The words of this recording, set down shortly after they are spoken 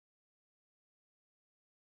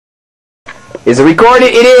Is it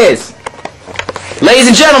recorded? It is. Ladies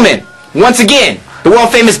and gentlemen, once again, the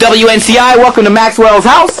world-famous WNCI, welcome to Maxwell's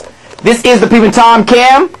house. This is the Peepin' Tom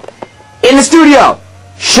Cam. In the studio,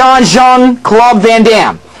 Sean Jean-Claude Van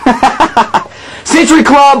Damme. Century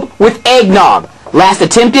Club with Egg Nog. Last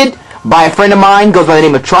attempted by a friend of mine, goes by the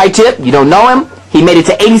name of Tri-Tip. You don't know him. He made it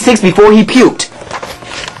to 86 before he puked.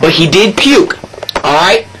 But he did puke.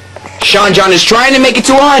 Alright? Sean John is trying to make it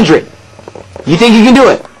to 100. You think you can do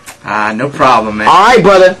it? No problem, man. Alright,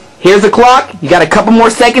 brother. Here's the clock. You got a couple more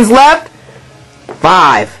seconds left.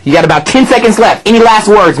 5. You got about 10 seconds left. Any last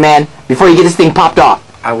words, man, before you get this thing popped off?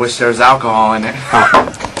 I wish there was alcohol in it.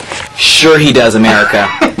 Sure he does, America.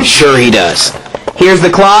 Sure he does. Here's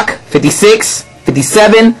the clock. 56,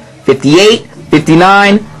 57, 58,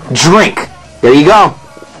 59. Drink. There you go.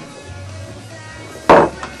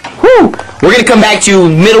 Whew. We're going to come back to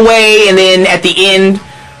middle way and then at the end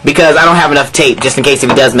because I don't have enough tape just in case if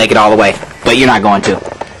he does make it all the way. But you're not going to.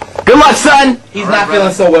 Good luck, son. He's not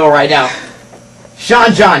feeling so well right now.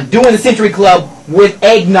 Sean John doing the Century Club with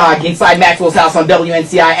Egg Nog inside Maxwell's house on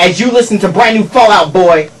WNCI as you listen to brand new Fallout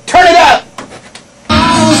Boy. Turn it up!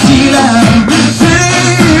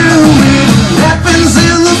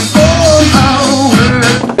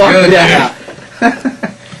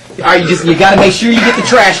 Alright, you gotta make sure you get the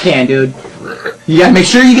trash can, dude. You gotta make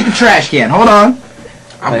sure you get the trash can. Hold on.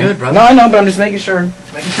 I'm good, brother. No, I know, but I'm just making sure.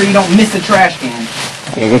 Making sure you don't miss the trash can.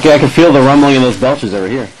 I can feel the rumbling of those belches over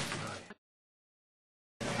here.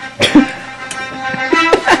 Come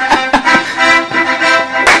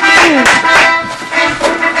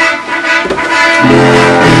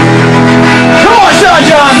on, Sean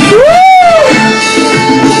John! Woo!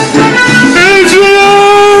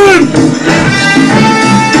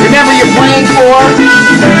 Remember, you're playing for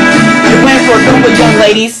a couple of young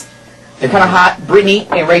ladies. They're kind of hot, Brittany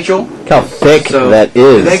and Rachel. Look how thick that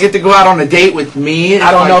is. Do they get to go out on a date with me?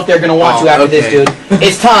 I don't know if they're going to want you after this, dude.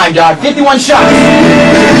 It's time, dog. 51 shots.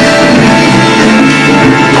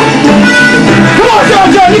 Come on,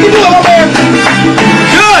 Sean John. You can do it, my man.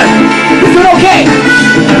 Good. You're doing okay.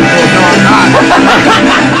 No, I'm not.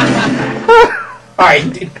 All right.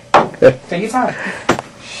 Take your time.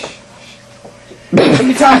 Take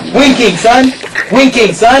your time. Winking, son.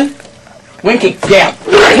 Winking, son. Winking. Yeah.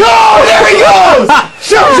 No, there he goes.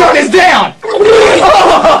 Sean John is down.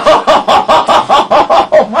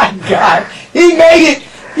 Oh my God. He made it.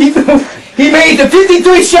 He made the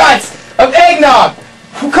 53 shots of Egg Nog.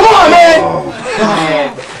 Come on, man.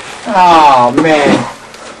 Oh, man.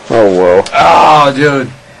 Oh, whoa. Oh, dude.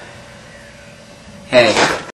 Hey.